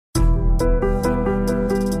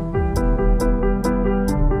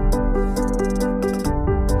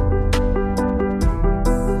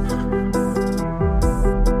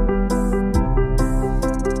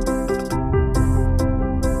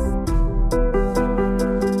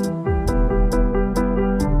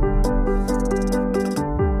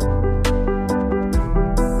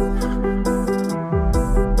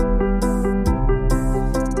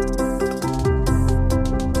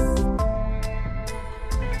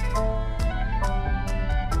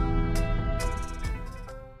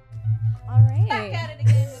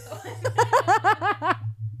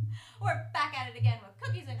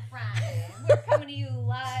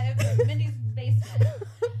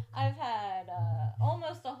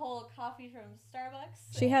coffee from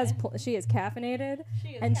Starbucks. She is caffeinated.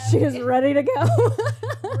 She She is ready to go.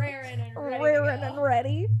 Raring and ready. And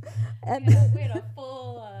ready. And we had a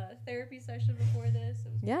full therapy session before this.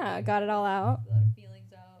 It was great. Got it all out. A lot of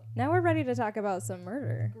feelings out. Now we're ready to talk about some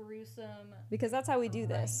murder. Gruesome. Because that's how we do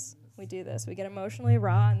this. crimes. We do this. We get emotionally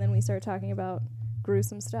raw, and then we start talking about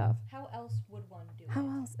gruesome stuff. How else would one do it? How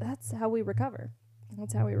else? That's how we recover.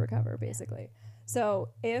 That's how we recover, basically. So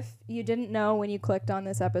if you didn't know when you clicked on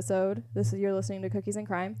this episode, you're listening to Cookies and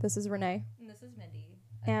Crime. This is Renee. And this is Mindy.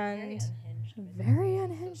 And very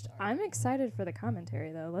unhinged. I'm excited for the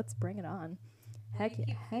commentary, though. Let's bring it on. Heck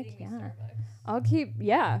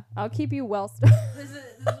yeah. I'll keep you well stuffed. This is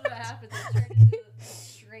what happens. It's turning into a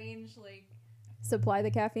strange, like... Supply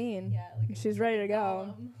the caffeine. Yeah, like She's ready to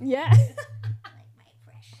go. golem. Yeah. My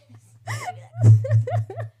precious.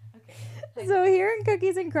 Okay. So here in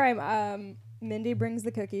Cookies and Crime, Mindy brings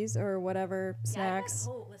the cookies or whatever snacks.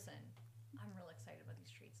 Listen. I'm real excited about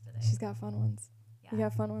these treats today. She's got fun ones. Yeah. You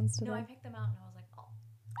got fun ones today? No, I picked them out and I was like, oh.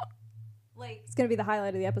 Like, It's going to be the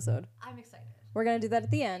highlight of the episode. I'm excited. We're going to do that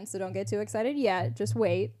at the end, so don't get too excited yet. Just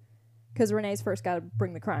wait, because Renee's first got to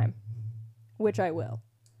bring the crime, which I will.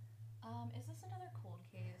 Is this another cold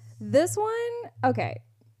case? This one, okay.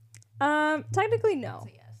 Technically, no.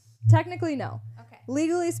 It's a yes. Technically, no. Okay.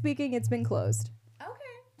 Legally speaking, it's been closed.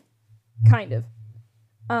 Okay. Kind of.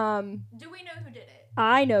 Do we know who did it?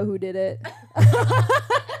 I know who did it.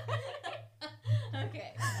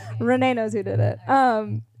 Okay. Renee knows who did it.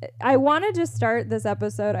 I want to just start this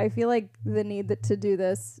episode. I feel like the need to do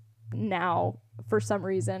this now for some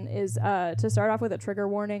reason is to start off with a trigger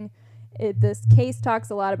warning. This case talks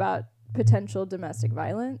a lot about potential domestic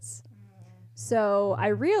violence. So I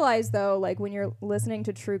realize, though, like when you're listening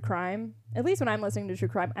to true crime, at least when I'm listening to true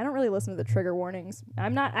crime, I don't really listen to the trigger warnings.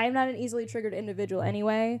 I'm not an easily triggered individual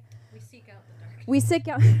anyway. We seek out the darkness. We seek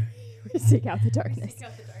out we seek out the darkness. We seek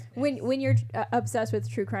out the darkness. When you're obsessed with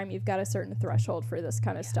true crime, you've got a certain threshold for this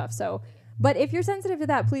kind of stuff. So, but if you're sensitive to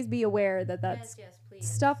that, please be aware that that's yes, please.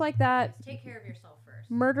 stuff like that. Yes, take care of yourself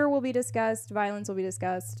first. Murder will be discussed. Violence will be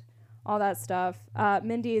discussed. All that stuff.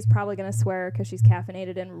 Mindy is probably going to swear because she's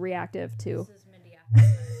caffeinated and reactive too. This is Mindy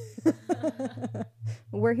after.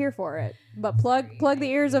 We're here for it. But plug the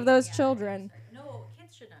ears of those children. No,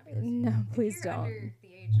 kids should not be listening. No, please If you're don't. under the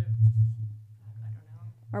age of, I don't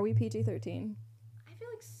know. Are we PG-13? I feel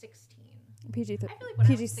like 16. PG-13. I feel like when I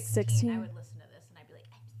was PG-16. 16, I would listen to this and I'd be like,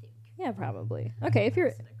 I'm sick. Yeah, probably. Okay, if you're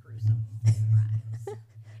Listen to gruesome crimes.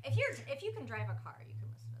 If you can drive a car, you can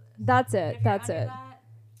listen to this. that's But it. if you're That's under it. that,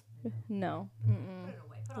 No. put it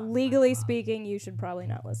away. Put on Legally SpongeBob. speaking, you should probably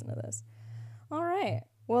not listen to this. All right.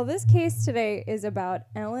 Well, this case today is about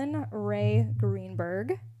Ellen Ray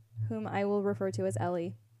Greenberg, whom I will refer to as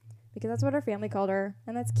Ellie, because that's what her family called her,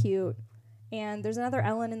 and that's cute. And there's another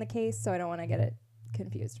Ellen in the case, so I don't want to get it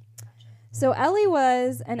confused. So Ellie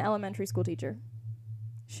was an elementary school teacher.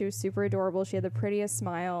 She was super adorable. She had the prettiest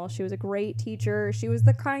smile. She was a great teacher. She was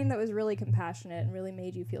the kind that was really compassionate and really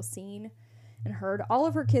made you feel seen and heard. All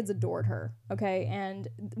of her kids adored her, okay? And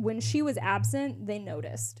when she was absent, they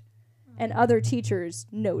noticed. And other teachers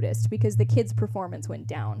noticed because the kids' performance went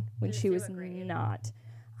down when Did she it was say what grade? not.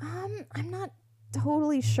 I'm not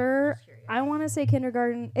totally sure. Just curious. I want to say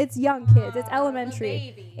kindergarten. It's young kids. It's The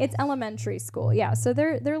elementary. babies. It's elementary school. Yeah, so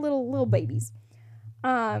they're little babies.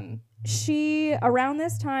 She around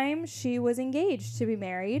this time she was engaged to be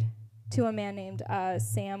married to a man named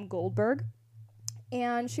Sam Goldberg.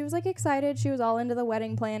 And she was like excited. She was all into the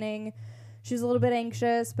wedding planning. She was a little bit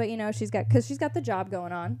anxious, but she's got the job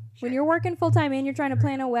going on. Sure. When you're working full time and you're trying to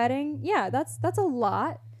plan a wedding, yeah, that's a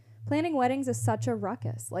lot. Planning weddings is such a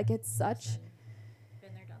ruckus. Like it's Been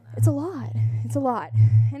there, done that. it's a lot. It's a lot,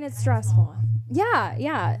 and it's And stressful. small. Yeah.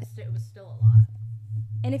 It was still a lot.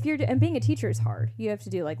 And if and being a teacher is hard. You have to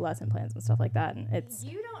do like lesson plans and stuff like that, and it's.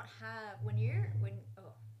 You don't have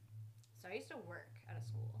so I used to work at a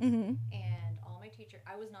school Mm-hmm. and all my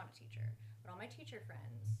I was not a teacher, but all my teacher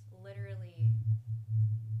friends literally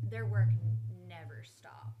their work never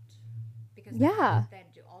stopped because they had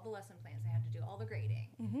to do all the lesson plans, they had to do all the grading,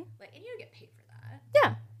 Mm-hmm. like, and you don't get paid for that.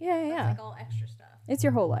 Yeah. That's like all extra stuff. It's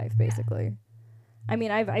your whole life, basically. I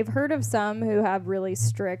mean, I've heard of some who have really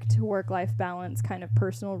strict work-life balance kind of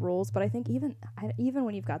personal rules, but I think even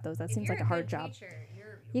when you've got those, that If seems you're like a good hard job. teacher,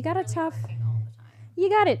 you're You got it really tough. working all the time. You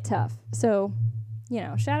got it tough. So,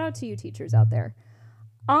 shout out to you teachers out there.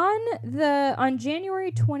 On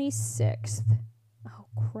January 26th. Oh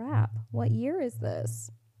crap. What year is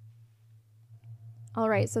this? All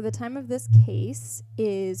right, so the time of this case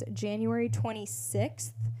is January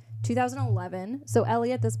 26th, 2011. So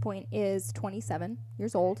Ellie at this point is 27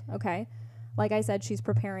 years old, okay? Like I said, she's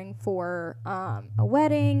preparing for a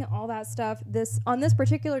wedding, all that stuff. On this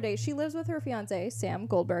particular day, she lives with her fiance, Sam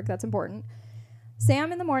Goldberg. That's important.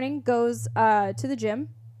 Sam in the morning goes to the gym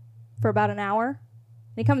for about an hour.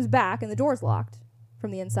 And he comes back and the door's locked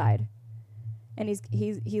from the inside. And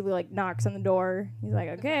he like knocks on the door. He's like,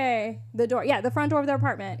 okay, the front door of their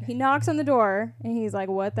apartment. He knocks on the door and he's like,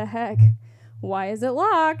 what the heck? Why is it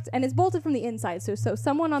locked? And it's bolted from the inside. So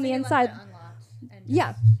someone on the inside.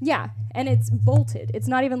 Yeah, and it's bolted. It's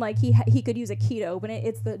not even like he could use a key to open it.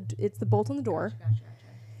 It's the bolt on the door. Gotcha.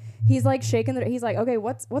 He's like shaking he's like, okay,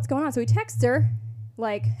 what's going on? So he texts her,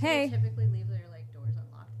 like, hey. Do they typically leave their like doors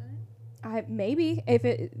unlocked then? Maybe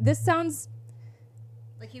this sounds.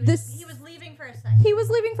 Like he was leaving for a second. He was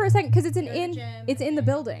leaving for a second because it's in the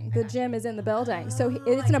building. The gym is in the building, so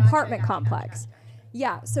it's an apartment complex. Gotcha.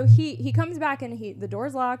 Yeah, so he comes back and the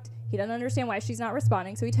door's locked. He doesn't understand why she's not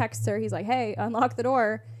responding, so he texts her. He's like, hey, unlock the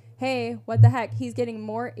door. Hey, what the heck? He's getting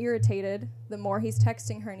more irritated the more he's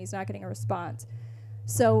texting her and he's not getting a response.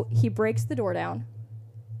 So he breaks the door down.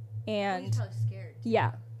 And he's probably scared.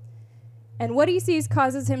 Yeah. And what he sees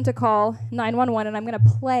causes him to call 911, and I'm going to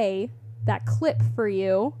play that clip for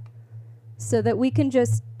you so that we can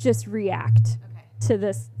just react to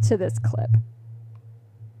this clip.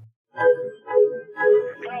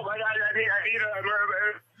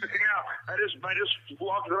 I just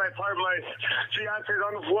walked to my apartment. My fiance's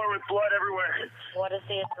on the floor with blood everywhere. What is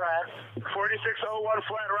the address? 4601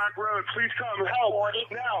 Flat Rock Road. Please come help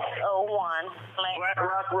 4601 now. Flat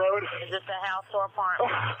Rock Road. Is this a house or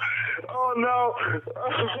apartment? Oh no. Oh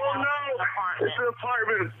no. It's an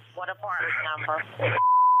apartment. What apartment number?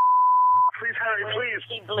 Please hurry, please. Where is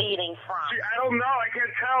she bleeding from? I don't know. I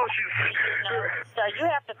can't tell. So you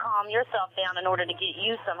have to calm yourself down in order to get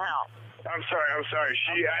you some help. I'm sorry. I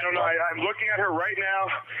don't know. I'm looking at her right now.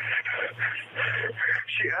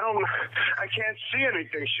 I can't see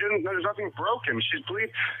anything. There's nothing broken. She's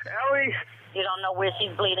bleeding. Ellie. You don't know where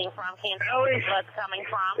she's bleeding from? Can't see where the blood's coming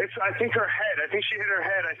from? I think her head. I think she hit her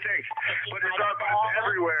head, But it's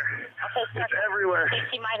everywhere. Okay, it's everywhere.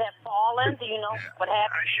 Think she might have fallen? Do you know what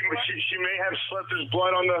happened? She may have slipped. There's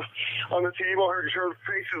blood on the table. Her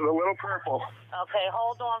face is a little purple. Okay,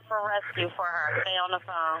 hold on for rescue for her. Stay on the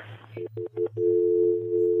phone.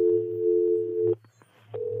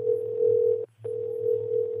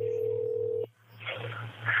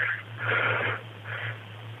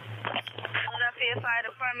 Fire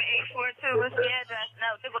Department 842. What's the address?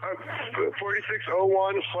 No,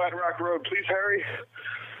 4601 Flat Rock Road. Please hurry.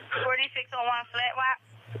 4601 Flat Rock?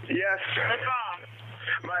 Yes. What's wrong?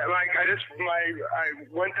 I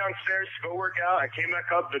went downstairs to go work out. I came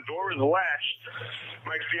back up. The door was latched.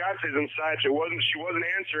 My fiance's inside. She wasn't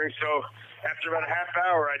answering. So after about a half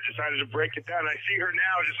hour, I decided to break it down. I see her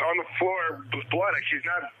now just on the floor with blood. She's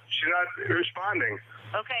not responding.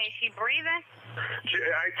 Okay, is she breathing?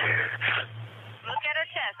 Look at her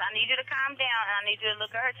chest. I need you to calm down, and I need you to look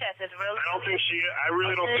at her chest. It's really. I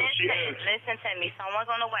really don't think she is. Listen to me. Someone's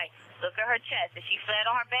on the way. Look at her chest. Is she flat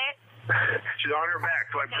on her back? She's on her back.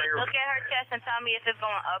 So I bring her. Look at her chest and tell me if it's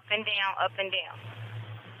going up and down, up and down.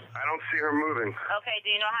 I don't see her moving. Okay. Do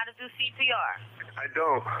you know how to do CPR? I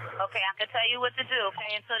don't. Okay. I can tell you what to do.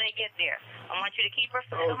 Okay, until they get there. I want you to keep her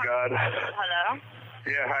flat. Oh God. Hello.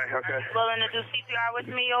 Yeah, hi, okay. Willing to do CPR with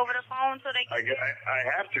me over the phone so they can... I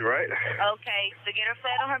have to, right? Okay, so get her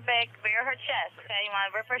flat on her back, bare her chest, okay? You want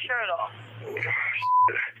to rip her shirt off.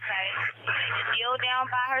 Okay? Kneel down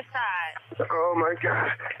by her side. Oh, my God.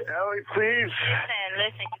 Ellie, please.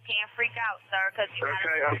 Listen, you can't freak out, sir, because you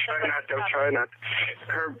Okay, I'm trying not to.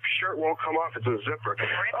 Her shirt won't come off. It's a zipper.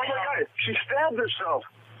 Oh, my God. She stabbed herself.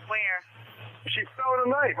 Where? She fell with a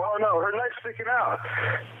knife. Oh, no, her knife's sticking out.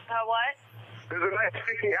 Her what? There's a knife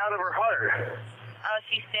sticking out of her heart. Oh,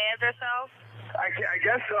 she stabbed herself? I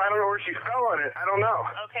guess so. I don't know where she fell on it. I don't know.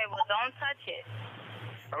 Okay, well, don't touch it.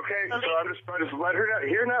 Okay, so I just let her down.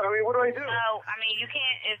 Here now. I mean, what do I do? No, I mean, you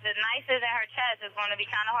can't. If the knife is in her chest, it's going to be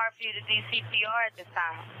kind of hard for you to do CPR at this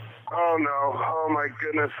time. Oh, no. Oh, my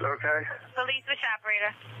goodness. Okay. Police, which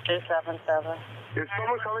operator? 277. Is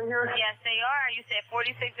someone coming here? Yes, they are. You said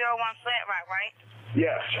 4601 Flat Rock, right?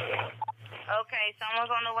 Yes. Okay,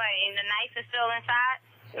 someone's on the way. And the knife is still inside?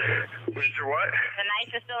 Wait, what? The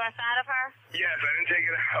knife is still inside of her? Yes, I didn't take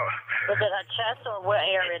it out. Was it her chest or what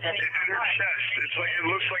area? It's in her chest. It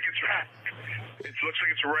looks like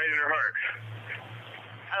it's right in her heart.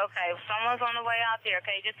 Okay, someone's on the way out there.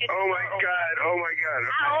 Okay, just get. Oh my God! Oh my God!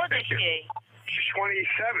 Okay. How old is she? She's 27.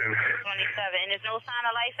 27, and there's no sign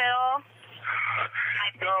of life at all.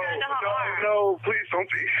 No, please don't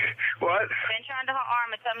be. What? Pinch her under her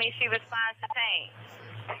arm and tell me if she responds to pain.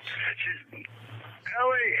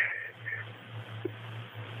 Ellie.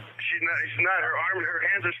 she's not. Her arm and her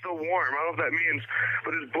hands are still warm. I don't know what that means,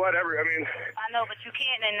 but there's blood everywhere. I mean, I know, but you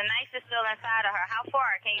can't, and the knife is still inside of her. How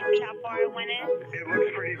far? Can you see how far it went in? it looks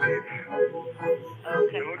pretty deep.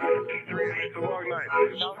 Okay. It looks it's a long knife.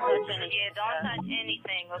 Don't touch anything. Yeah, don't touch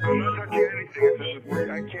anything, I'm okay? not touching anything. It's just,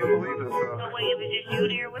 I can't believe this. So wait, it was just you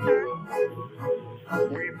there with her?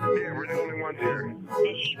 We're the only ones here. And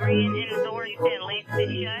she ran in the door, you said legs did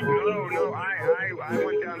shut? No, I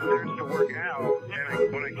went downstairs to work out,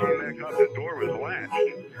 and when I came back up, the door was latched.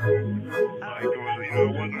 Like, it was, it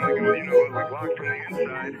wasn't like, it was like locked from the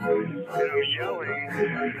inside, and I'm yelling, so it's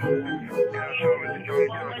Was your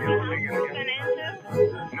house broken into?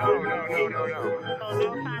 No. So no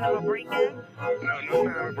sign of a break-in? No sign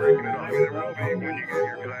of a breaking at all. I mean, there will be when you get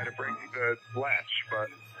here, because I had to break the latch, but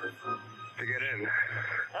to get in.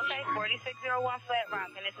 Okay, 4601 Flat Rock,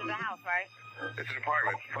 and this is a house, right? It's an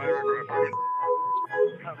apartment, 5-bedroom apartment.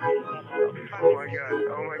 Okay. Oh my god,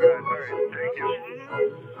 all right, thank you.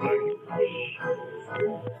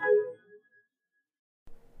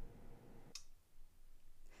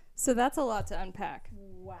 So that's a lot to unpack.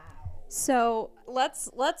 Wow. So let's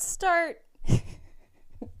start.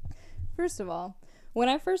 First of all, when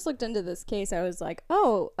I first looked into this case, I was like,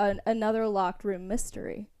 oh, another locked room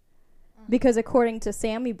mystery. Because according to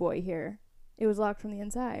Sammy Boy here, it was locked from the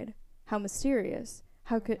inside. How mysterious.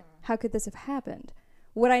 How could this have happened?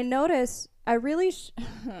 What I noticed, I really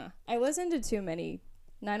I listened to too many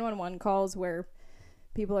 911 calls where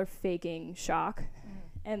people are faking shock.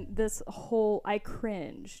 And this whole, I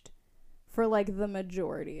cringed for like the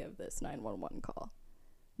majority of this 911 call.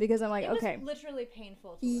 Because I'm like, It was okay. literally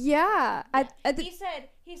painful to listen Yeah. to.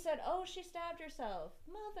 He said, oh, she stabbed herself.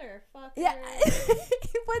 Motherfucker. Yeah.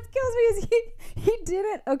 What kills me is he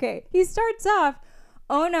didn't. Okay. He starts off,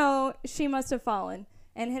 oh no, she must have fallen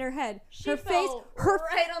and hit her head. She her fell face,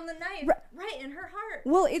 right on the knife, right in her heart.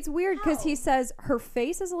 Well, it's weird because he How? says her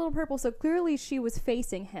face is a little purple, so clearly she was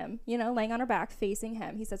facing him, laying on her back, facing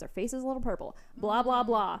him. He says her face is a little purple, blah, blah,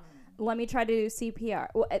 blah. Let me try to do CPR.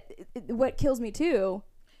 Well, what kills me too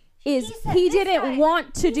is he didn't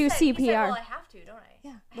want to do CPR. He said, well, I have to, don't I?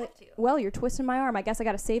 Yeah. I have to. Well, you're twisting my arm. I guess I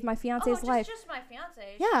got to save my fiance's life. Just my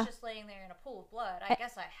fiance. Yeah. She's just laying there in a pool of blood. I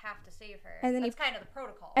guess I have to save her. And then That's kind of the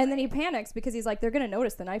protocol. And then he panics because he's like, they're going to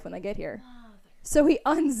notice the knife when they get here. So he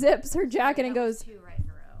unzips her jacket and goes, two right in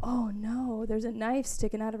a row. oh no, there's a knife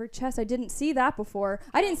sticking out of her chest. I didn't see that before.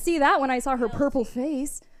 I didn't see that when I saw her purple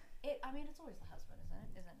face. It's always the husband, isn't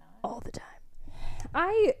it? Is it not? All the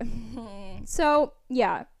time. So,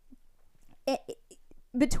 yeah.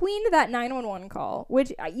 Between that 911 call,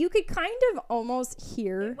 which you could kind of almost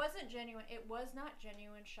hear. It wasn't genuine. It was not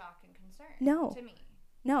genuine shock and concern. No. To me.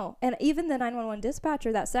 No. And even the 911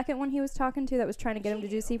 dispatcher, that second one he was talking to that was trying to get him to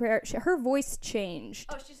do CPR, her voice changed.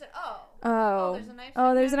 Oh, she said, oh. Oh. There's a knife.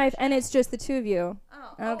 Oh, there's a sticking out knife. of her And chest. it's just the two of you.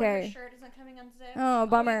 Oh. Okay. And her shirt isn't coming unzipped. Oh,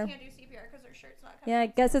 bummer. You can't do CPR because her shirt's not coming Yeah, I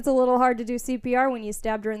guess it's a little hard to do CPR when you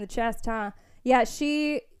stabbed her in the chest, huh? Yeah,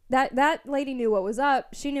 that lady knew what was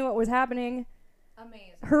up. She knew what was happening. Amazing.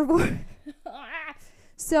 Her voice.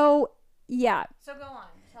 So, yeah. So go on.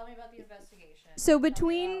 Tell me about the investigation. So Tell me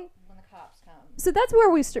between. about when the cops come. So that's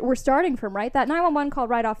where we're starting from, right? That 911 call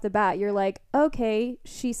right off the bat. You're like, okay,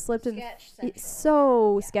 she slipped in. Sketch It's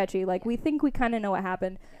central. so sketchy. Like, we think we kind of know what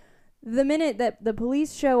happened. The minute that the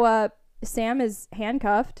police show up, Sam is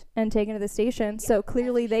handcuffed and taken to the station. So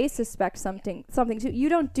clearly they suspect something too. You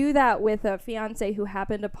don't do that with a fiance who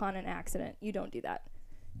happened upon an accident. You don't do that.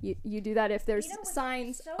 You do that if there's what's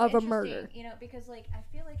signs so of a interesting, murder. Because I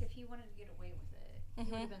feel like if he wanted to get away with it,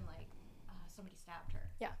 he would have been like, somebody stabbed her.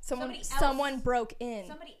 Yeah, Somebody someone else. broke in.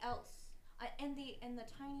 Somebody else. In the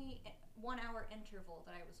tiny 1 hour interval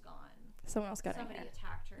that I was gone, Someone else got in somebody here.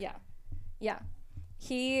 attacked her. Yeah.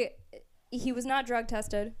 He was not drug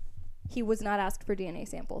tested. He was not asked for DNA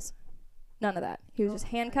samples. None of that. He was just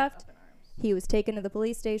handcuffed. Up in arms. He was taken to the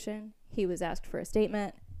police station. He was asked for a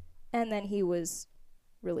statement, and then he was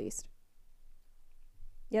released.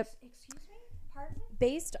 Yep. Excuse me? Pardon?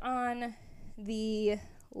 Based on the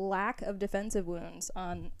lack of defensive wounds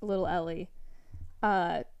on little Ellie,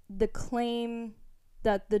 the claim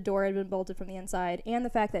that the door had been bolted from the inside, and the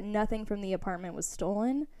fact that nothing from the apartment was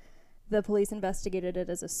stolen, the police investigated it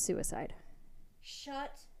as a suicide.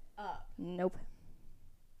 Shut up. Nope.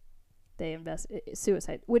 They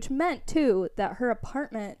suicide, which meant too that her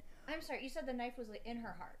apartment. I'm sorry. You said the knife was in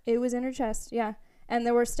her heart. It was in her chest, yeah, and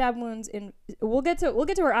there were stab wounds in. We'll get to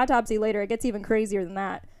her autopsy later. It gets even crazier than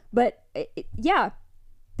that, but yeah,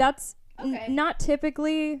 that's Okay. not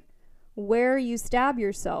typically where you stab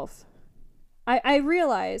yourself. I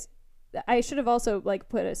realize that I should have also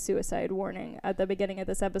put a suicide warning at the beginning of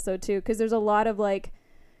this episode too, because there's a lot of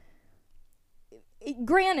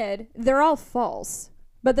granted, they're all false,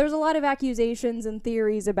 but there's a lot of accusations and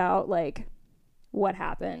theories about like what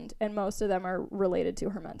happened, and most of them are related to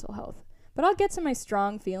her mental health. But I'll get to my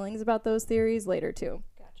strong feelings about those theories later too.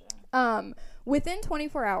 Gotcha. Within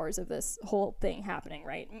 24 hours of this whole thing happening,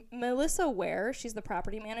 right, Melissa Ware, she's the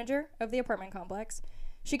property manager of the apartment complex,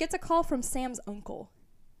 she gets a call from Sam's uncle,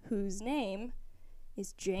 whose name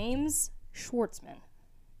is James Schwartzman.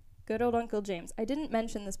 Good old Uncle James. I didn't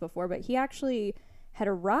mention this before, but he actually had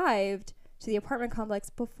arrived to the apartment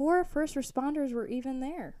complex before first responders were even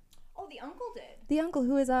there. Oh, the uncle did. The uncle,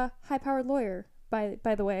 who is a high-powered lawyer, by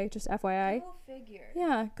the way, just FYI. Go figure.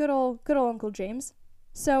 Yeah, good old Uncle James.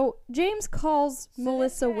 So James calls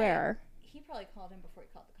Melissa this guy, Ware. He probably called him before he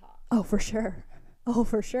called the cops. Oh, for sure. Oh,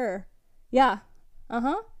 for sure. Yeah.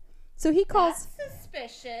 Uh-huh. So he calls... That's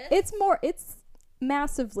suspicious. It's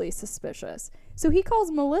massively suspicious. So he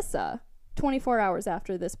calls Melissa 24 hours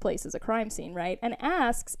after this place is a crime scene, right? And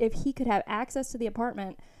asks if he could have access to the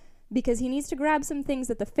apartment because he needs to grab some things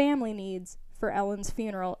that the family needs for Ellen's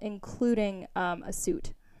funeral, including a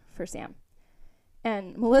suit for Sam.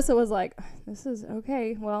 And Melissa was like, this is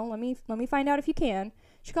okay. Well, let me find out if you can.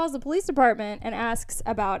 She calls the police department and asks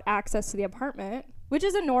about access to the apartment, which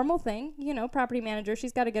is a normal thing. You know, property manager,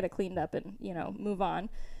 she's got to get it cleaned up and, you know, move on.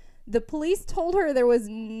 The police told her there was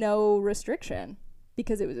no restriction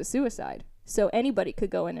because it was a suicide. So anybody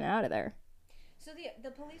could go in and out of there. So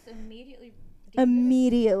the police immediately...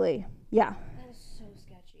 Yeah. That is so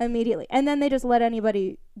sketchy. Immediately. And then they just let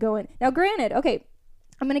anybody go in. Now, granted, okay,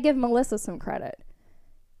 I'm going to give Melissa some credit.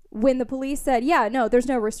 When the police said, yeah, no, there's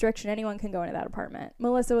no restriction, anyone can go into that apartment,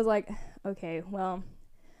 Melissa was like, okay, well,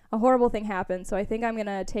 a horrible thing happened, so I think I'm going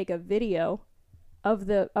to take a video of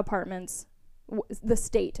the apartment's, the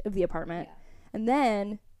state of the apartment, and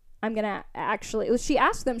then I'm going to actually, she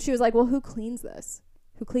asked them, she was like, well, who cleans this?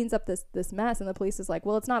 Who cleans up this mess? And the police is like,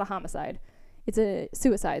 well, it's not a homicide. It's a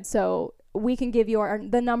suicide, so we can give you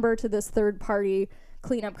the number to this third-party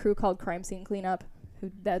cleanup crew called Crime Scene Cleanup.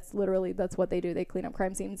 That's what they do. They clean up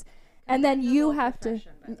crime scenes. And then you have to,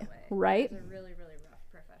 by the way. right? It's a really, really rough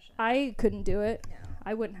profession. I couldn't do it. No.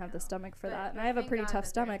 I wouldn't have the stomach for that. And But I have a thank pretty God tough that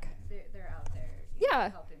stomach. They're out there. Yeah.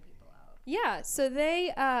 Helping people out. Yeah. So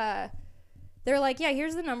they're like, yeah,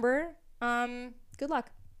 here's the number. Good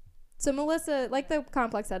luck. So Melissa, like the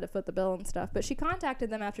complex had to foot the bill and stuff, but she contacted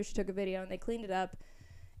them after she took a video and they cleaned it up.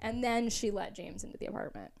 And then she let James into the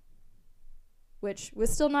apartment, which was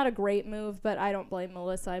still not a great move, but I don't blame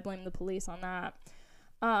Melissa. I blame the police on that.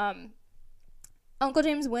 Uncle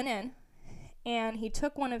James went in, and he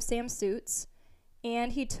took one of Sam's suits,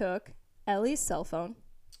 and he took Ellie's cell phone,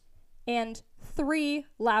 and 3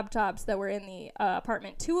 laptops that were in the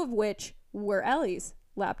apartment, 2 of which were Ellie's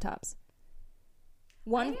laptops.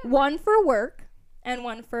 One for work, and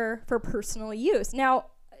one for personal use. Now,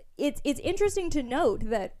 it's interesting to note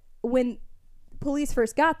that when police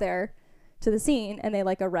first got there, to the scene and they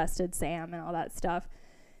like arrested Sam and all that stuff,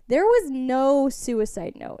 there was no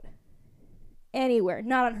suicide note anywhere,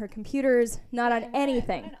 not on her computers, not on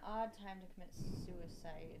anything. What an odd time to commit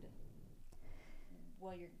suicide.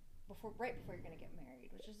 Well, right before you're gonna get married,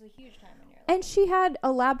 which is a huge time in your life. And she had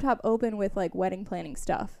a laptop open with like wedding planning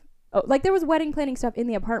stuff. Oh, like there was wedding planning stuff in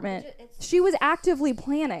the apartment. She was actively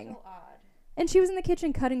planning. So odd. And she was in the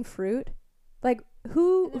kitchen cutting fruit. Like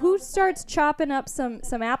who starts chopping up some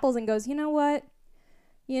apples and goes, you know what?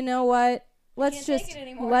 Let's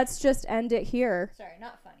just end it here. Sorry,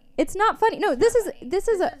 not funny. It's not funny. No, this is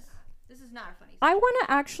not a funny. I want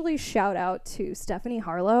to actually shout out to Stephanie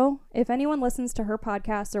Harlow. If anyone listens to her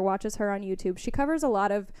podcast or watches her on YouTube, she covers a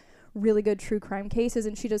lot of really good true crime cases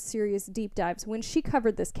and she does serious deep dives. When she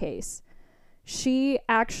covered this case, she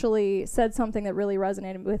actually said something that really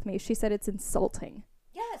resonated with me. She said it's insulting.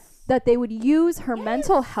 Yes. That they would use her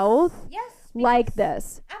mental health like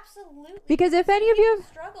this. Absolutely. Because if any of you have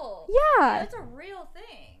struggle. Yeah. That's a real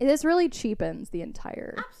thing. This really cheapens the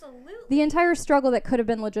entire struggle that could have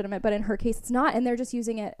been legitimate, but in her case it's not, and they're just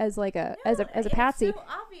using it as like a patsy. It's so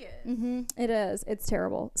obvious. It is. It's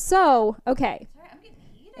terrible. So, okay. Sorry, I'm getting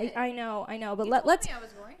heated. I know, but you let's told me I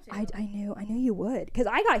was going to. I knew you would, because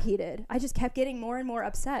I got heated. I just kept getting more and more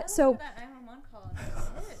upset. So that 911 call.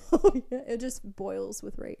 it just boils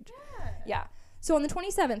with rage. Yeah. So on the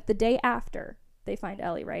 27th, the day after they find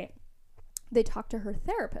Ellie, right? They talk to her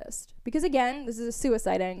therapist because, again, this is a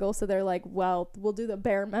suicide angle. So they're like, well, we'll do the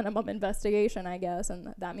bare minimum investigation, I guess.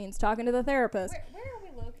 And that means talking to the therapist. Where are we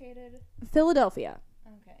located? Philadelphia.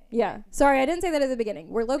 Okay. Yeah. Sorry, I didn't say that at the beginning.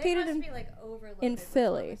 We're located they must be, like, overloaded in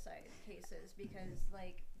Philly. With homicide cases because,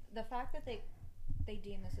 like, the fact that they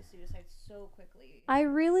deem this a suicide so quickly.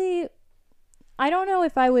 I don't know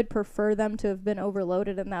if I would prefer them to have been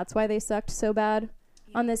overloaded and that's why they sucked so bad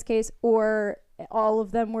on this case, or all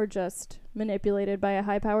of them were just manipulated by a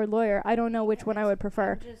high-powered lawyer. I don't know which one I would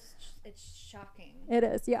prefer. It's shocking. It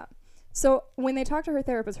is, yeah. So when they talked to her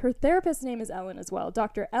therapist's name is Ellen as well,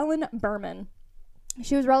 Dr. Ellen Berman.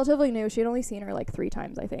 She was relatively new. She had only seen her like 3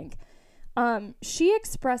 times, I think. She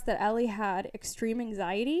expressed that Ellie had extreme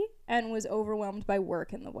anxiety and was overwhelmed by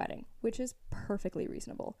work in the wedding, which is perfectly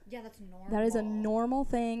reasonable. Yeah, that's normal. That is a normal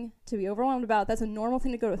thing to be overwhelmed about. That's a normal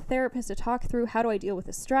thing to go to a therapist to talk through. How do I deal with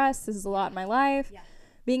the stress? This is a lot in my life. Yeah.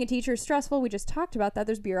 Being a teacher is stressful. We just talked about that.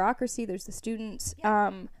 There's bureaucracy. There's the students.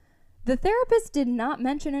 Yeah. The therapist did not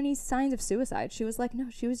mention any signs of suicide. She was like, no,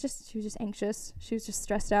 she was just anxious. She was just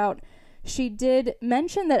stressed out. She did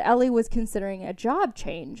mention that Ellie was considering a job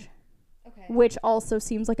change. Okay. Which also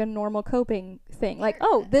seems like a normal coping thing. Sure. Like,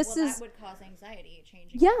 oh, this is... that would cause anxiety,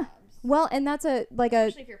 changing Yeah. jobs. Well, and that's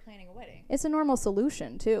Especially if you're planning a wedding. it's a normal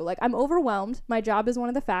solution, too. Like, I'm overwhelmed. My job is one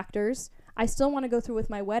of the factors. I still want to go through with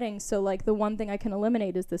my wedding, so, like, the one thing I can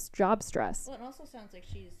eliminate is this job stress. Well, it also sounds like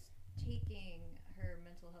she's taking her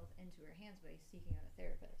mental health into her hands by seeking out a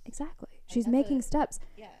therapist. Exactly. Like, She's that's making steps.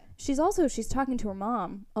 Yeah. She's talking to her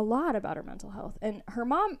mom a lot about her mental health. And her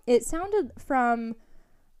mom, it sounded from...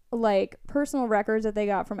 like personal records that they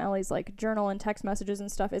got from Ellie's like journal and text messages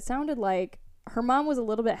and stuff, it sounded like her mom was a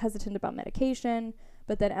little bit hesitant about medication,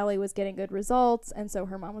 but then Ellie was getting good results, and so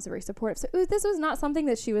her mom was very supportive. So this was not something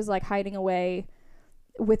that she was like hiding away,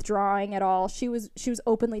 withdrawing at all. She was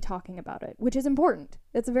openly talking about it, which is important.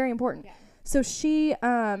 It's very important. Yeah. So she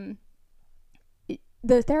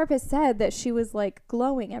the therapist said that she was like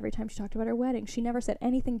glowing every time she talked about her wedding. She never said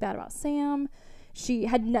anything bad about Sam. She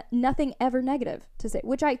had nothing ever negative to say,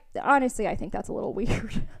 which I think that's a little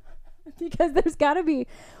weird because there's got to be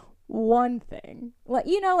one thing, like,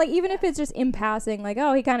 you know, like even if it's just in passing, like,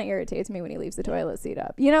 oh, he kind of irritates me when he leaves the toilet seat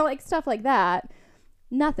up, you know, like stuff like that.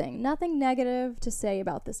 Nothing negative to say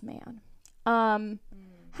about this man.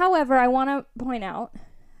 However, I want to point out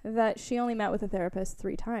that she only met with a therapist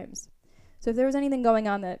 3 times. So if there was anything going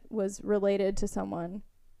on that was related to someone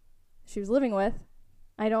she was living with,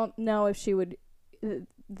 I don't know if she would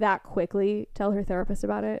that quickly tell her therapist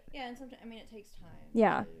about it. Yeah, and sometimes, I mean, it takes time.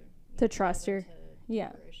 Yeah, to trust her.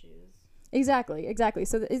 Yeah. Exactly.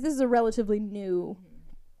 So this is a relatively new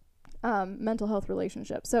mental health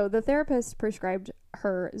relationship. So the therapist prescribed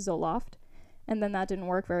her Zoloft, and then that didn't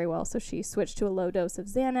work very well. So she switched to a low dose of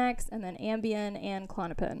Xanax, and then Ambien and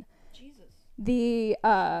Klonopin. Jesus.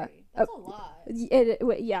 That's a lot.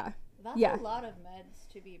 Yeah. That's Yeah. a lot of meds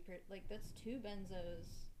to be, like, that's 2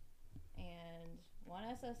 benzos and 1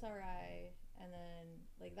 SSRI, and then,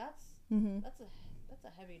 like, that's a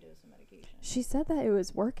heavy dose of medication. She said that it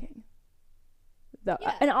was working.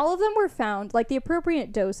 Yeah. And all of them were found, like the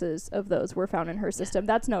appropriate doses of those were found in her system.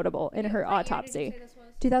 That's notable in her What year autopsy. did you say this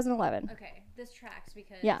was? 2011. Okay, this tracks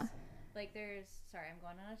because, like, sorry, I'm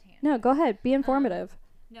going on a tangent. No, go ahead. Be informative.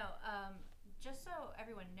 Just so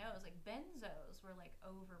everyone knows, like, benzos were, like,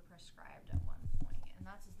 overprescribed at one point, and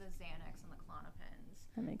that's the Xanax and the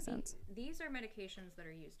Klonopins. That makes sense. These are medications that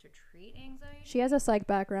are used to treat anxiety. She has a psych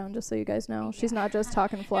background, just so you guys know. She's not just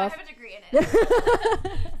talking fluff. No, I have a degree in it. Sorry.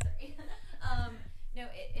 No,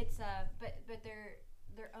 but they're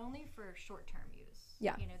only for short-term use.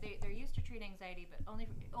 Yeah. You know, they're used to treat anxiety, but only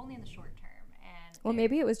in the short term. And well,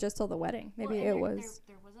 maybe it was just till the wedding. Maybe it was.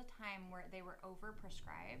 There was a time where they were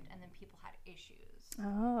overprescribed, and then people had issues.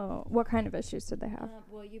 Oh, what kind of issues did they have?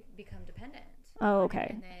 Well, you become dependent. Oh, okay.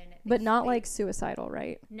 And then but not like suicidal,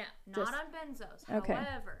 right? No, not Just, on benzos. Okay.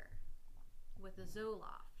 However, with the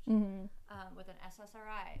Zoloft, with an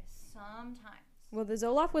SSRI, sometimes. Well, the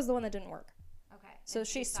Zoloft was the one that didn't work. Okay. So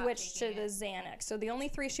she switched to the Xanax. So the only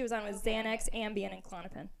 3 she was on was Xanax, Ambien, and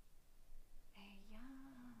Klonopin. Yeah.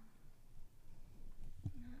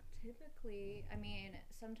 Not typically. I mean,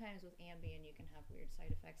 sometimes with Ambien you can have weird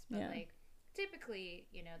side effects, but like typically,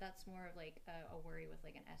 you know, that's more of like a worry with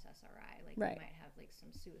like an SSRI. Like you might have like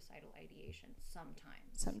some suicidal ideation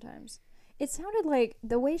sometimes. It sounded like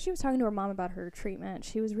the way she was talking to her mom about her treatment,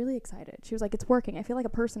 she was really excited. She was like, it's working. I feel like a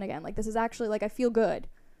person again. Like, this is actually, like, I feel good.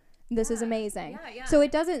 This is amazing. Yeah. So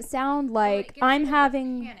it doesn't sound like I'm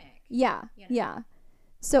having panic. Yeah. You know? Yeah.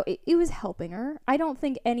 So it was helping her. I don't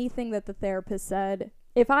think anything that the therapist said,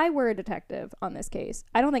 if I were a detective on this case,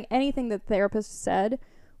 I don't think anything that the therapist said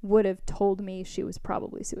would have told me she was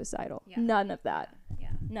probably suicidal. Yeah. None of that.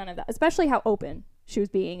 Yeah. None of that. Especially how open she was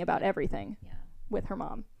being about everything with her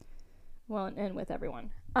mom. Well, and with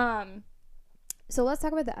everyone. So let's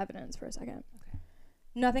talk about the evidence for a second. Okay.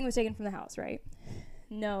 Nothing was taken from the house, right?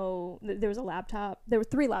 No, there was a laptop. There were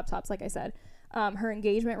 3 laptops, like I said. Her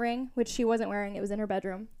engagement ring, which she wasn't wearing, it was in her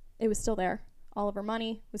bedroom. It was still there. All of her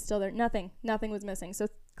money was still there. Nothing was missing. So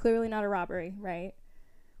clearly not a robbery, right?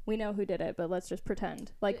 We know who did it, but let's just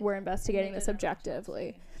pretend like we're investigating this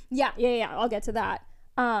objectively. Yeah. I'll get to that.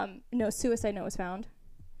 No, suicide note was found.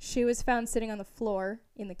 She was found sitting on the floor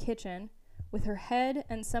in the kitchen with her head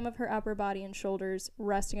and some of her upper body and shoulders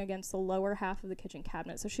resting against the lower half of the kitchen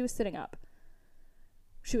cabinet. So she was sitting up.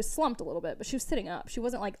 She was slumped a little bit, but she was sitting up. She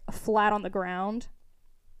wasn't like flat on the ground.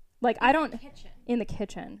 Like in the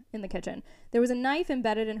kitchen. There was a knife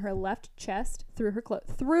embedded in her left chest through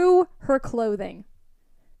her clothing.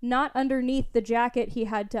 Not underneath the jacket he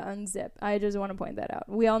had to unzip. I just want to point that out.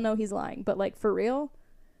 We all know he's lying, but like for real,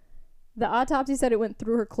 the autopsy said it went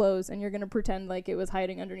through her clothes, and you're going to pretend like it was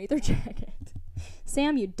hiding underneath her jacket.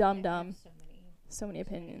 Sam, you dumb. So many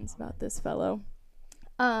opinions about this fellow.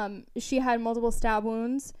 She had multiple stab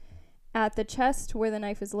wounds at the chest where the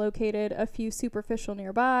knife is located, a few superficial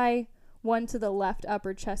nearby, one to the left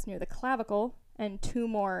upper chest near the clavicle, and 2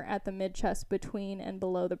 more at the mid-chest between and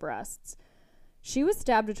below the breasts. She was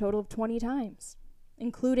stabbed a total of 20 times,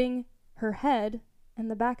 including her head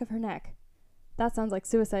and the back of her neck. That sounds like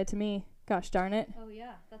suicide to me. Gosh darn it. Oh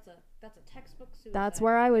yeah, that's a textbook suicide. That's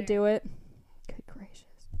where I would do it. Good gracious.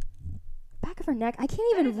 Back of her neck. I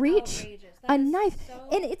can't even reach a knife.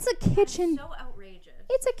 And it's a kitchen. So outrageous.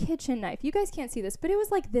 It's a kitchen knife. You guys can't see this, but it was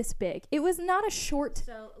like this big. It was not a short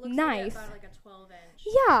so it looks knife. Like about like a 12-inch.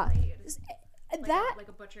 Yeah. Blade. Like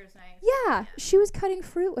a butcher's knife. Yeah, she was cutting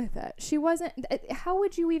fruit with it. She wasn't. How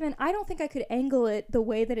would you even? I don't think I could angle it the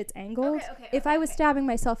way that it's angled if I was stabbing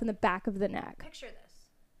myself in the back of the neck. Picture this: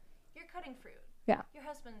 you're cutting fruit. Yeah.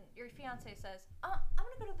 Your fiance says, "I'm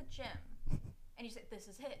gonna go to the gym," and you say, "This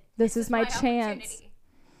is it. This is my chance."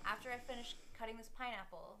 After I finish cutting this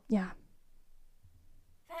pineapple. Yeah.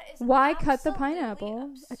 That is why cut the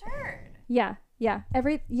pineapple? Absurd. Yeah.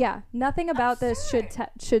 Nothing about this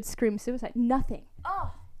should scream suicide. Nothing.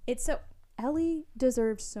 Oh. It's so Ellie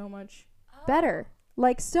deserves so much better.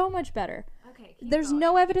 Like so much better. Okay. There's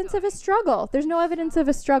no evidence of a struggle. There's no evidence of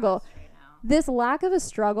a struggle. This lack of a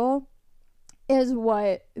struggle is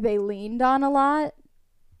what they leaned on a lot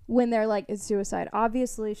when they're like, it's suicide.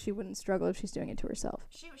 Obviously, she wouldn't struggle if she's doing it to herself.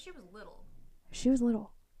 She was little. She was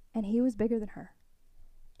little, and he was bigger than her.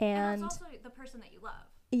 And that's also the person that you love.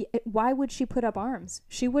 Why would she put up arms?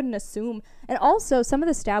 She wouldn't assume. And also, some of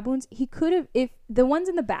the stab wounds, he could have, if the ones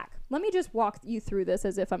in the back, let me just walk you through this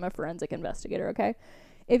as if I'm a forensic investigator, okay?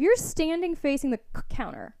 If you're standing facing the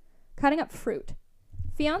counter, cutting up fruit,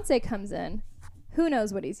 fiance comes in, who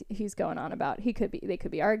knows what he's going on about? They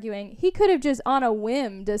could be arguing. He could have just on a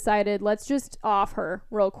whim decided, let's just off her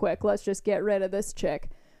real quick. Let's just get rid of this chick.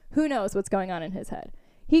 Who knows what's going on in his head?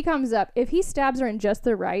 He comes up. If he stabs her in just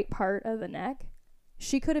the right part of the neck,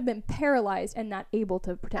 she could have been paralyzed and not able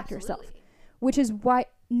to protect herself, which is why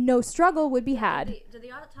no struggle would be had. Did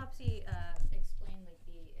the autopsy explain like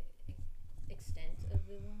the extent of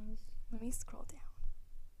the wounds? Let me scroll down.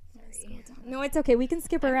 Sorry. No, it's okay. We can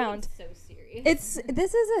skip around. So serious.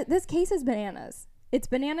 This case is bananas. It's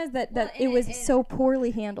bananas that it was so poorly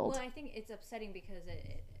handled. Well, I think it's upsetting because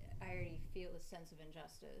I already feel a sense of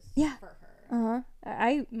injustice for Uh her.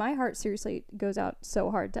 huh. My heart seriously goes out so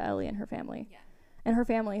hard to Ellie and her family. Yeah. And her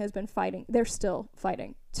family has been fighting. They're still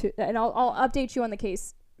fighting. And I'll update you on the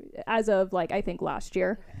case as of, like, I think last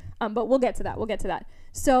year. Okay. But we'll get to that.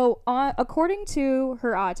 So, according to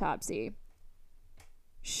her autopsy,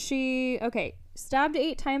 she, stabbed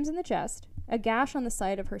 8 times in the chest, a gash on the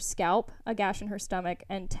side of her scalp, a gash in her stomach,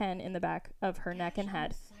 and 10 in the back of her neck and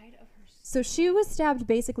head. So she was stabbed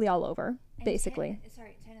basically all over, and 10 in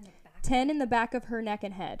the back? 10 in the back of her neck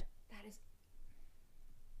and head.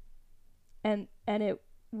 And it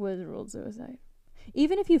was ruled suicide.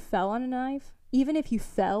 Even if you fell on a knife, even if you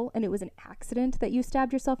fell and it was an accident that you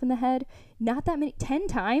stabbed yourself in the head, not that many, 10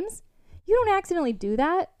 times? You don't accidentally do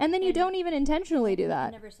that, and then you don't even intentionally do that. I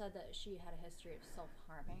never said that she had a history of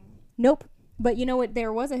self-harming. Nope. But you know what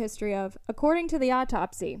there was a history of? According to the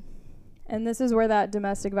autopsy, and this is where that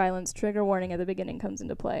domestic violence trigger warning at the beginning comes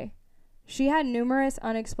into play. She had numerous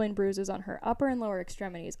unexplained bruises on her upper and lower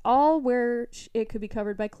extremities, all where it could be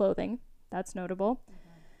covered by clothing. That's notable.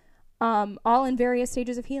 Mm-hmm. All in various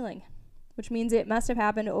stages of healing, which means it must have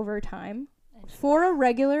happened over time over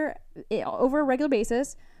a regular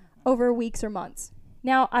basis, over weeks or months.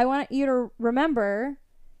 Now, I want you to remember,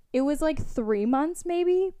 it was like 3 months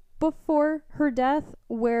maybe before her death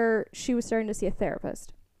where she was starting to see a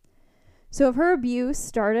therapist. So if her abuse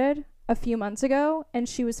started a few months ago and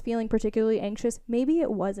she was feeling particularly anxious, maybe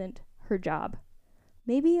it wasn't her job.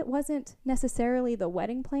 Maybe it wasn't necessarily the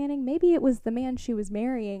wedding planning. Maybe it was the man she was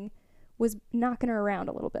marrying was knocking her around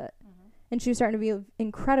a little bit. And she was starting to be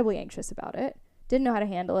incredibly anxious about it. Didn't know how to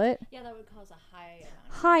handle it. Yeah, that would cause a high amount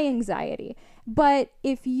of High anxiety. But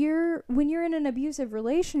when you're in an abusive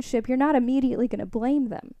relationship, you're not immediately going to blame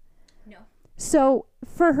them. No. So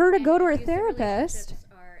for her to And go to her abusive therapist, relationships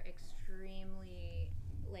are extremely,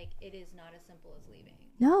 like, it is not as simple as leaving.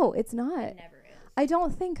 no, it's not. It never is. I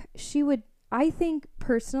don't think she would. I think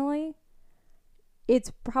personally,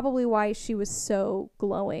 it's probably why she was so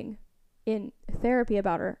glowing in therapy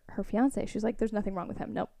about her fiance. She's like, there's nothing wrong with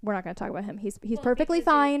him. Nope, we're not going to talk about him. He's Well, perfectly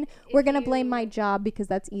because fine. if We're going to blame you- my job because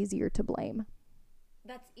that's easier to blame.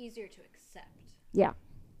 That's easier to accept. Yeah.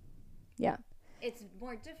 Yeah. It's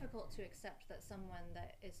more difficult to accept that someone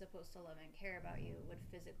that is supposed to love and care about you would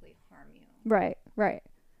physically harm you. Right. Right.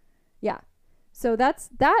 Yeah. So that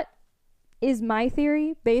is my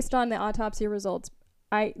theory based on the autopsy results.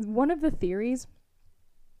 One of the theories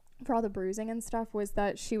for all the bruising and stuff was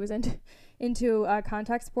that she was into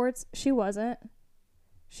contact sports. She wasn't.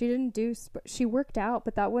 She didn't do. She worked out,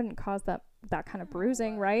 but that wouldn't cause that kind of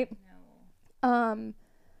bruising, right? No.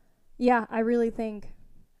 Yeah, I really think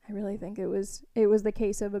it was the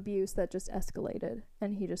case of abuse that just escalated,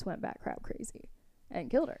 and he just went bat crap crazy and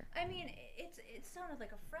killed her. I mean, it sounded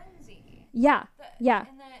like a frenzy. Yeah, yeah. And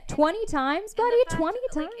 20 times, and buddy. the fact 20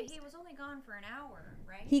 that, times. Like, he was only gone for an hour,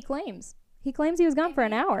 right? He claims he was gone for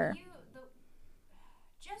an hour.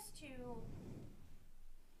 Just to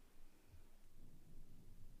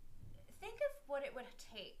think of what it would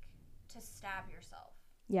take to stab yourself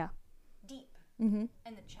Yeah. deep Mm-hmm.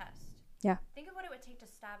 in the chest. Yeah. Think of what it would take to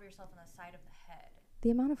stab yourself in the side of the head. The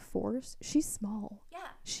amount of force. She's small. Yeah.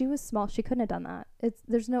 She was small. She couldn't have done that.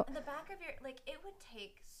 There's no. In the back of your, like, it would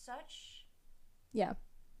take such. Yeah.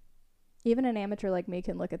 Even an amateur like me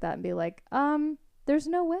can look at that and be like, there's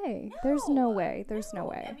no way. There's no way. There's no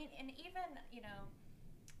way. I mean, and even,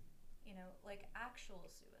 like actual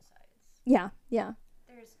suicides. Yeah. Yeah.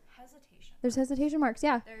 There's hesitation. There's hesitation marks.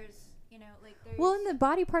 Yeah. There's, there's. Well, and the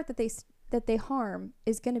body part that they harm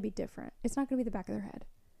is going to be different. It's not going to be the back of their head.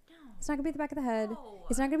 No. It's not going to be the back of the head. No.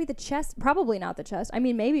 It's not going to be the chest. Probably not the chest. I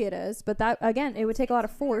mean, maybe it is, but that again, it would take a lot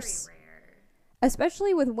of force. Very rare.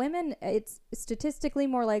 Especially with women, it's statistically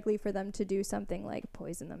more likely for them to do something like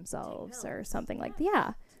poison themselves or something like that.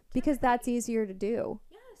 Yeah, because that's easier to do.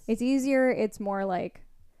 Yes. It's easier. It's more like,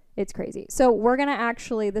 it's crazy. So we're going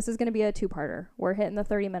to this is going to be a 2-parter. We're hitting the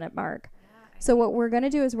 30-minute mark. So what we're going to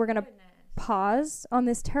do is we're going to pause on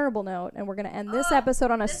this terrible note, and we're going to end this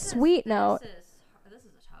episode on a sweet note. This is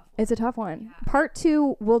a tough one. It's a tough one. Yeah. Part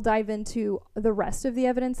 2, we'll dive into the rest of the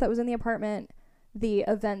evidence that was in the apartment, the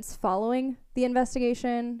events following the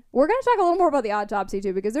investigation. We're going to talk a little more about the autopsy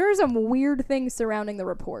too, because there are some weird things surrounding the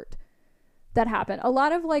report that happened. A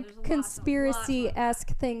lot of like conspiracy-esque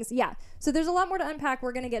things. Yeah. So there's a lot more to unpack.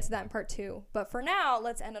 We're going to get to that in part 2. But for now,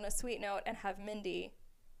 let's end on a sweet note and have Mindy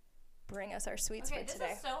bring us our sweets for today.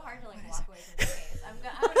 This is so hard to like walk away from this case. I'm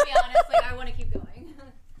gonna be honest, like I want to keep going.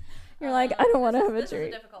 You're like, I don't want to have a This is treat.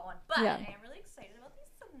 a difficult one, but Yeah. I am really excited about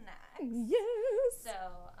these snacks. Yes. So,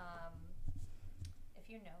 if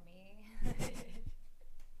you know me,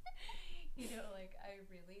 like I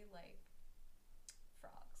really like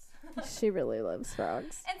frogs. She really loves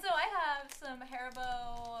frogs. And so I have some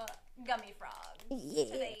Haribo gummy frogs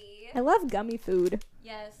today. I love gummy food.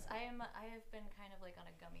 Yes, I have been kind of like on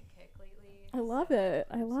a gummy kick lately. I love so it.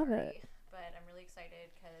 I I'm love sorry, it. But I'm really excited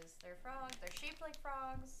because they're frogs. They're shaped like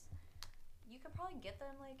frogs. You could probably get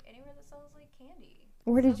them like anywhere that sells like candy.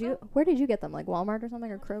 Where did you get them? Like Walmart or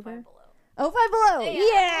something, or Like Kroger? Five Below. Oh, Five Below.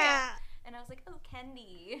 Yeah. And I was like, oh,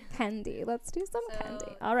 candy. Candy. Let's do some So,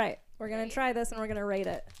 candy. All right. We're going to great. try this and we're going to rate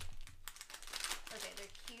it. Okay, they're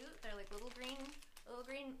cute. They're like little green.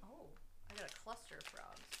 Oh, I got a cluster of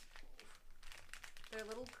frogs. They're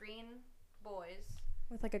little green boys.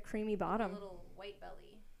 With like a creamy With a bottom. little white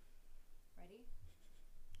belly. Ready?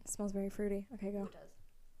 It smells very fruity. Okay, go. It does.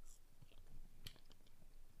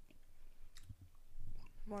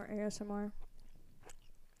 More ASMR.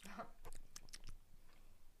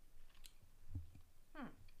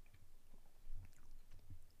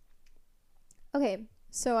 Okay,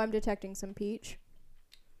 so I'm detecting some peach.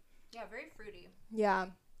 Yeah, very fruity. Yeah.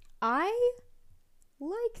 I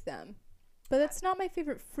like them, but it's not my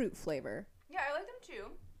favorite fruit flavor. Yeah, I like them too.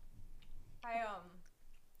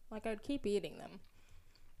 Like, I'd keep eating them.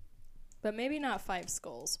 But maybe not 5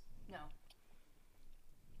 skulls. No.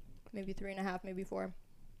 Maybe 3.5, maybe 4.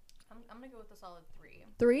 I'm gonna go with a solid 3.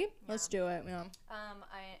 3? Let's do it, yeah.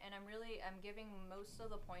 I'm giving most of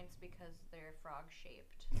the points because they're frog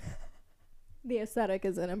shaped. The aesthetic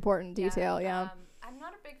is an important detail, yeah. I'm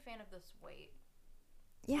not a big fan of this white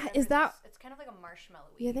Yeah, And is that... it's kind of like a marshmallow.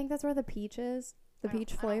 You think that's where the peach is? The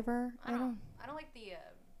peach flavor? I don't like the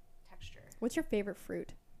texture. What's your favorite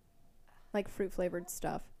fruit? Like fruit flavored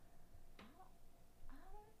stuff.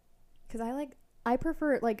 Because I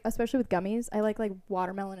prefer, like, especially with gummies, I like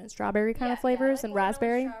watermelon and strawberry kind of flavors, like and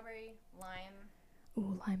raspberry. Strawberry, lime.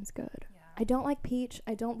 Ooh, lime's good. Yeah. I don't like peach.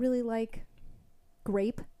 I don't really like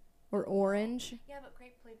grape or orange. Yeah, but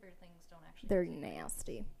grape flavored things don't actually. They're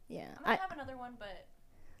nasty. Yeah. I'm gonna have another one, but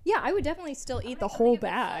Yeah, I would definitely still eat the I'm gonna whole give this,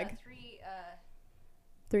 bag.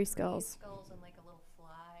 Three Skulls. skulls and like a little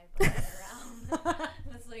fly buzzing around.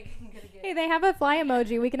 That's like gonna get. Hey, they have a fly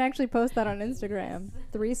emoji. We can actually post that on Instagram.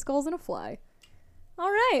 3 skulls and a fly. All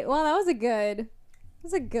right. Well, that was a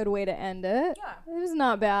good way to end it. Yeah. It was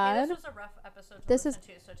not Hey, bad. this was a rough episode to This listen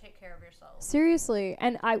to, so take care of yourselves. Seriously.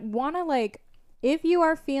 And I want to, if you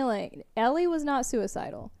are feeling, Ellie was not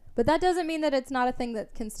suicidal, but that doesn't mean that it's not a thing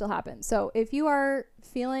that can still happen. So if you are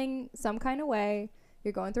feeling some kind of way,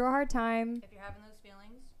 you're going through a hard time, If you're having those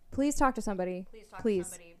feelings, please talk to somebody. please talk Please.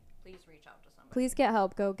 to somebody. Please reach out to somebody. Please get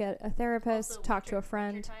help. Go get a therapist. Also, Talk to a winter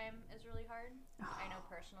friend. time is really hard. I know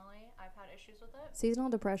personally, I've had issues with it. Seasonal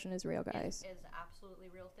depression is real, guys. It is absolutely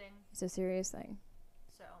real thing. It's a serious thing.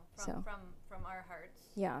 So So. from our hearts,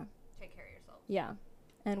 Yeah. take care of yourselves. Yeah.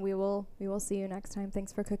 And we will see you next time.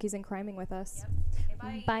 Thanks for cookies and criming with us. Yep. Okay,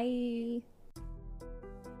 bye. Bye.